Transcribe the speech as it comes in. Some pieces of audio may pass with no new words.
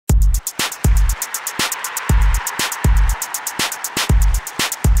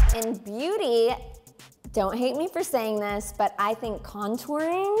in beauty, don't hate me for saying this, but I think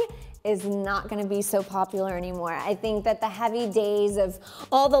contouring is not gonna be so popular anymore. I think that the heavy days of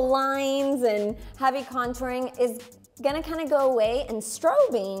all the lines and heavy contouring is gonna kind of go away, and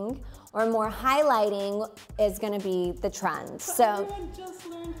strobing or more highlighting is gonna be the trend. But so everyone just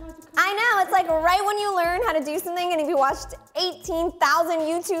learned how to contour. I know, it's like right when you learn how to do something, and if you watched 18,000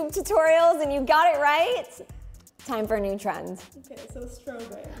 YouTube tutorials and you got it right, time for a new trend. Okay, so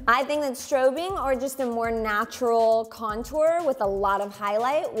strobing. I think that strobing or just a more natural contour with a lot of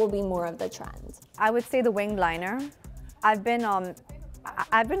highlight will be more of the trend. I would say the winged liner. I've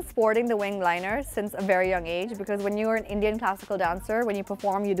been sporting the winged liner since a very young age, because when you're an Indian classical dancer, when you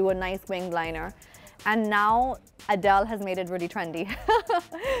perform, you do a nice winged liner. And now Adele has made it really trendy.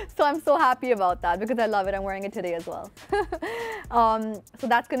 So I'm so happy about that because I love it. I'm wearing it today as well. So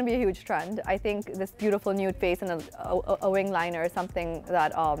that's going to be a huge trend. I think this beautiful nude face and a wing liner is something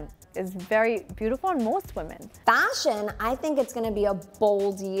that is very beautiful on most women. Fashion, I think it's gonna be a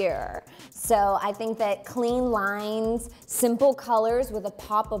bold year. So I think that clean lines, simple colors with a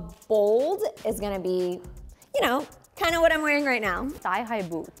pop of bold is gonna be, you know, kind of what I'm wearing right now. Thigh-high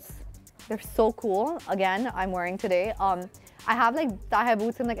boots. They're so cool. Again, I'm wearing today. I have like thigh-high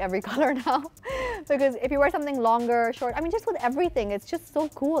boots in like every color now because if you wear something longer, short, I mean just with everything, it's just so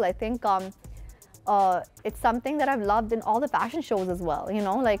cool. I think it's something that I've loved in all the fashion shows as well, you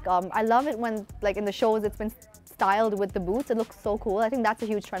know, like I love it when like in the shows it's been styled with the boots. It looks so cool. I think that's a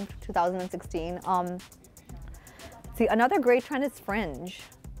huge trend for 2016. See, another great trend is fringe.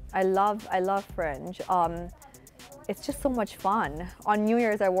 I love fringe. It's just so much fun. On New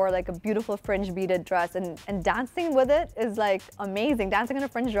Year's I wore like a beautiful fringe beaded dress, and dancing with it is like amazing. Dancing in a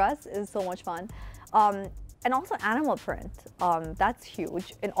fringe dress is so much fun. And also animal print, that's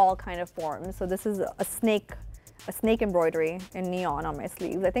huge in all kind of forms. So this is a snake embroidery in neon on my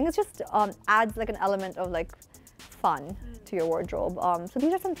sleeves. I think it just adds like an element of like fun to your wardrobe. So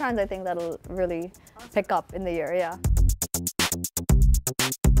these are some trends I think that'll really pick up in the year, yeah.